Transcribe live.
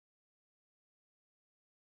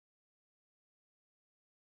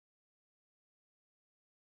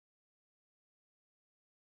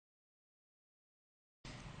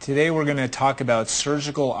Today we're going to talk about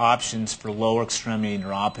surgical options for lower extremity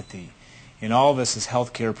neuropathy. And all of us as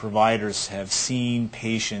healthcare providers have seen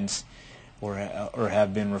patients or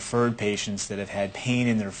have been referred patients that have had pain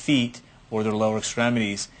in their feet or their lower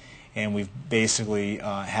extremities, and we've basically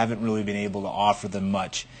haven't really been able to offer them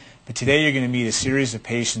much. But today you're going to meet a series of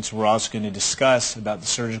patients we're also going to discuss about the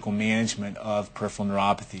surgical management of peripheral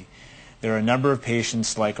neuropathy. There are a number of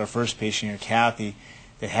patients, like our first patient here, Kathy,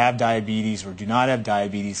 that have diabetes or do not have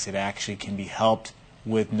diabetes that actually can be helped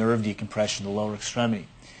with nerve decompression of the lower extremity.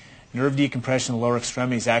 Nerve decompression of the lower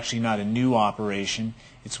extremity is actually not a new operation.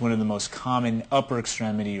 It's one of the most common upper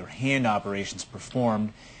extremity or hand operations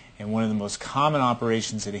performed, and one of the most common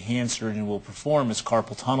operations that a hand surgeon will perform is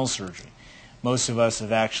carpal tunnel surgery. Most of us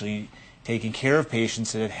have actually taken care of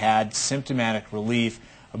patients that have had symptomatic relief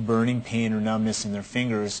of burning pain or numbness in their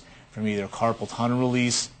fingers from either carpal tunnel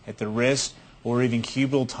release at their wrist or even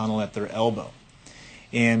cubital tunnel at their elbow.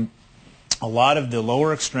 And a lot of the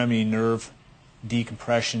lower extremity nerve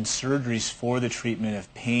decompression surgeries for the treatment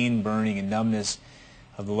of pain, burning, and numbness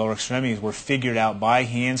of the lower extremities were figured out by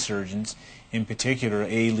hand surgeons, in particular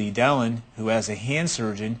A. Lee Dellon, who as a hand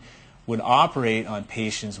surgeon would operate on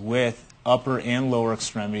patients with upper and lower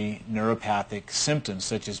extremity neuropathic symptoms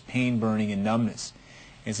such as pain, burning, and numbness.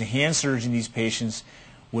 As a hand surgeon, these patients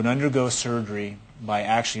would undergo surgery by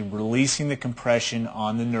actually releasing the compression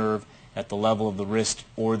on the nerve at the level of the wrist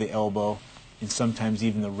or the elbow, and sometimes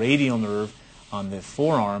even the radial nerve on the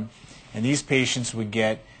forearm, and these patients would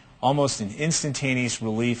get almost an instantaneous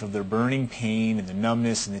relief of their burning pain and the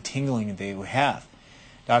numbness and the tingling that they would have.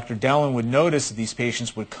 Dr. Dellon would notice that these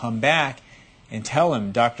patients would come back and tell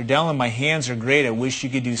him, "Dr. Dellon, my hands are great, I wish you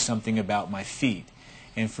could do something about my feet."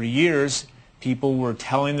 And for years, people were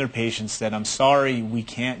telling their patients that, "I'm sorry, we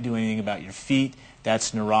can't do anything about your feet,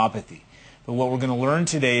 that's neuropathy." But what we're going to learn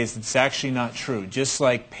today is that it's actually not true. Just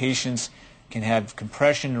like patients can have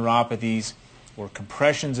compression neuropathies or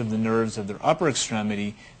compressions of the nerves of their upper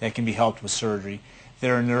extremity that can be helped with surgery,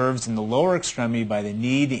 there are nerves in the lower extremity by the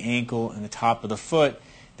knee, the ankle, and the top of the foot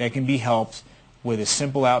that can be helped with a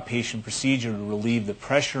simple outpatient procedure to relieve the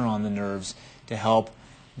pressure on the nerves to help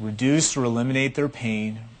reduce or eliminate their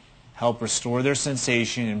pain, help restore their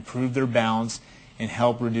sensation, improve their balance, and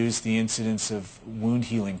help reduce the incidence of wound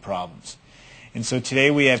healing problems. And so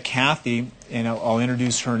today we have Kathy, and I'll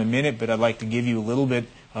introduce her in a minute, but I'd like to give you a little bit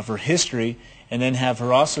of her history and then have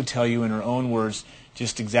her also tell you in her own words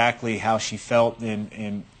just exactly how she felt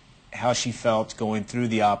and how she felt going through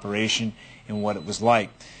the operation and what it was like.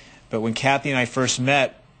 But when Kathy and I first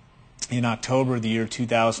met in October of the year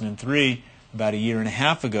 2003, about a year and a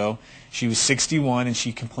half ago, she was 61 and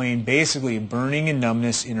she complained basically of burning and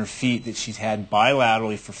numbness in her feet that she's had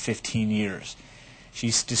bilaterally for 15 years.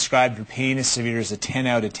 She's described her pain as severe as a 10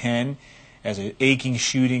 out of 10, as an aching,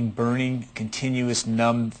 shooting, burning, continuous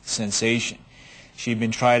numb sensation. She'd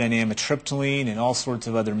been tried on amitriptyline and all sorts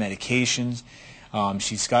of other medications.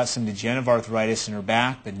 She's got some degenerative arthritis in her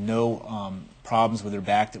back, but no problems with her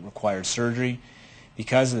back that required surgery.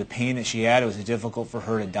 Because of the pain that she had, it was difficult for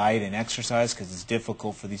her to diet and exercise because it's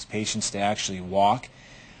difficult for these patients to actually walk.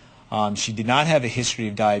 She did not have a history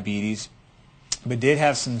of diabetes, but did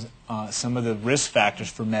have some of the risk factors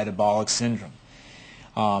for metabolic syndrome.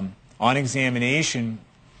 On examination,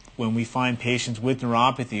 when we find patients with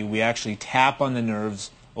neuropathy, we actually tap on the nerves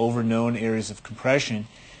over known areas of compression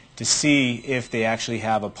to see if they actually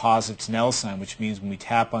have a positive Snell sign, which means when we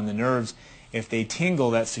tap on the nerves, if they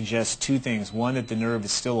tingle, that suggests two things. One, that the nerve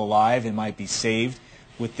is still alive and might be saved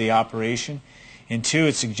with the operation. And two,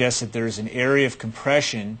 it suggests that there is an area of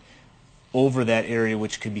compression over that area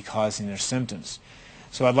which could be causing their symptoms.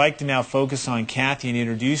 So I'd like to now focus on Kathy and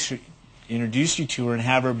introduce you to her and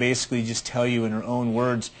have her basically just tell you in her own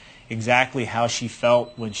words exactly how she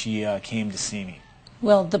felt when she came to see me.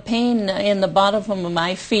 Well, the pain in the bottom of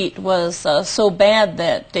my feet was so bad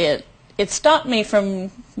that it stopped me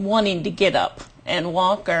from wanting to get up and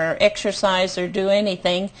walk or exercise or do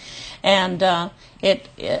anything. And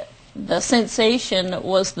the sensation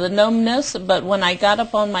was the numbness, but when I got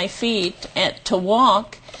up on my feet to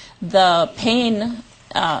walk, the pain,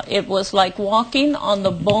 it was like walking on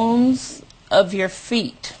the bones of your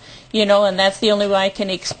feet, you know, and that's the only way I can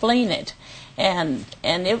explain it. And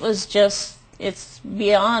it was just, it's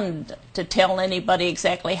beyond to tell anybody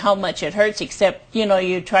exactly how much it hurts, except, you know,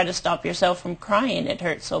 you try to stop yourself from crying. It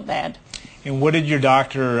hurts so bad. And what did your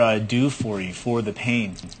doctor do for you for the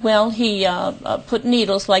pain? Well, he put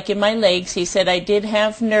needles like in my legs. He said I did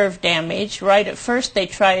have nerve damage. Right at first they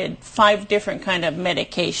tried 5 different kind of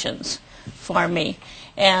medications for me.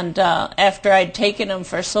 And after I'd taken them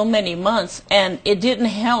for so many months, and it didn't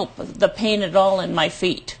help the pain at all in my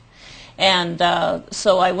feet. And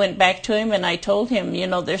so I went back to him and I told him, you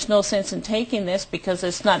know, there's no sense in taking this because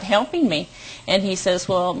it's not helping me. And he says,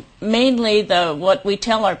 well, mainly what we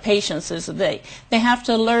tell our patients is they have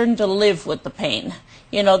to learn to live with the pain.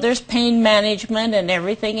 You know, there's pain management and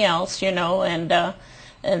everything else, you know, and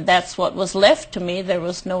that's what was left to me. There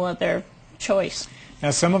was no other choice.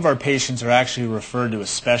 Now, some of our patients are actually referred to a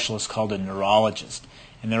specialist called a neurologist,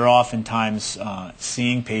 and they're oftentimes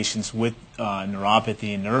seeing patients with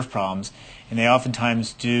neuropathy and nerve problems, and they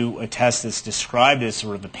oftentimes do a test that's described as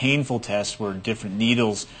sort of a painful test where different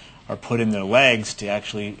needles are put in their legs to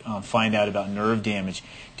actually find out about nerve damage.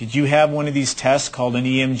 Did you have one of these tests called an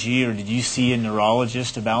EMG, or did you see a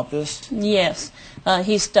neurologist about this? Yes.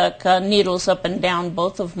 He stuck needles up and down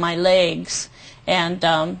both of my legs,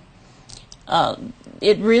 and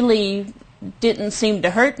it really didn't seem to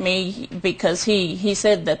hurt me because he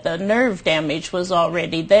said that the nerve damage was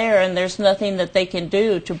already there and there's nothing that they can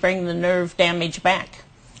do to bring the nerve damage back.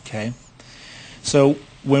 Okay. So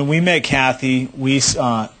when we met Kathy, we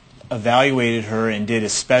evaluated her and did a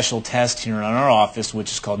special test here in our office,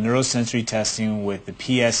 which is called neurosensory testing with the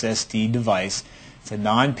PSSD device. It's a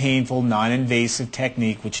non-painful, non-invasive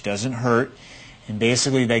technique which doesn't hurt, and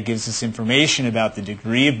basically that gives us information about the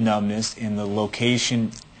degree of numbness and the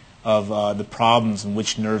location of the problems and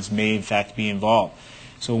which nerves may in fact be involved.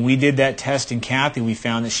 So when we did that test in Kathy, we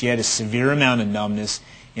found that she had a severe amount of numbness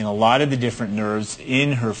in a lot of the different nerves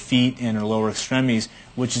in her feet and her lower extremities,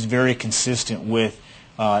 which is very consistent with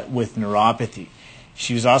neuropathy.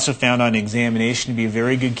 She was also found on examination to be a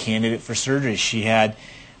very good candidate for surgery. She had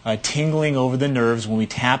tingling over the nerves when we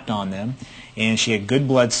tapped on them, and she had good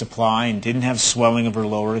blood supply and didn't have swelling of her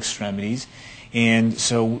lower extremities. And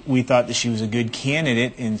so we thought that she was a good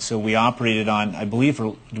candidate, and so we operated on, I believe,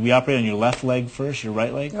 did we operate on your left leg first, your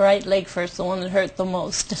right leg? Right leg first, the one that hurt the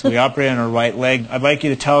most. So we operated on her right leg. I'd like you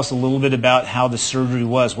to tell us a little bit about how the surgery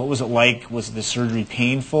was. What was it like? Was the surgery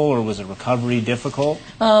painful, or was the recovery difficult?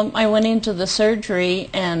 I went into the surgery,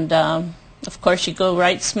 and of course you go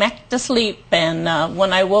right smack to sleep. And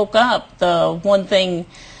when I woke up, the one thing,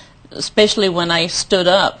 especially when I stood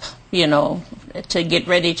up, you know, to get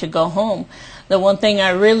ready to go home, the one thing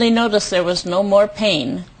I really noticed, there was no more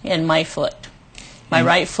pain in my foot. My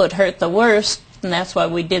right foot hurt the worst, and that's why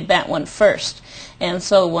we did that one first. And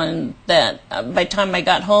so when by the time I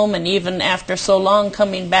got home, and even after so long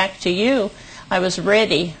coming back to you, I was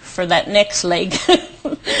ready for that next leg.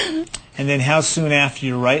 And then how soon after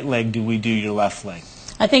your right leg do we do your left leg?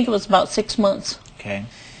 I think it was about 6 months. Okay.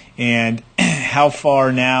 And how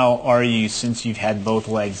far now are you since you've had both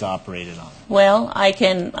legs operated on? Well, I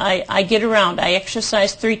get around. I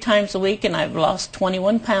exercise 3 times a week, and I've lost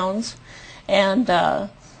 21 pounds. And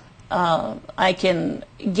I can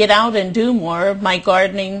get out and do more. My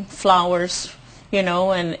gardening, flowers, you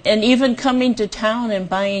know, and even coming to town and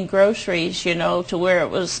buying groceries, you know, to where it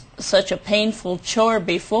was such a painful chore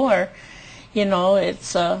before. You know,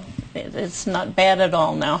 it's not bad at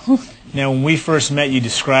all now. Now, when we first met, you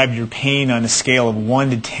described your pain on a scale of 1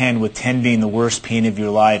 to 10, with 10 being the worst pain of your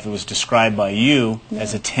life. It was described by you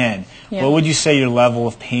as a 10. Yeah. What would you say your level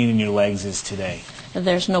of pain in your legs is today?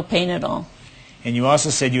 There's no pain at all. And you also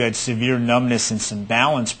said you had severe numbness and some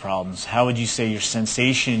balance problems. How would you say your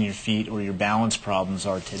sensation in your feet or your balance problems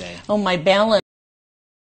are today? Oh, my balance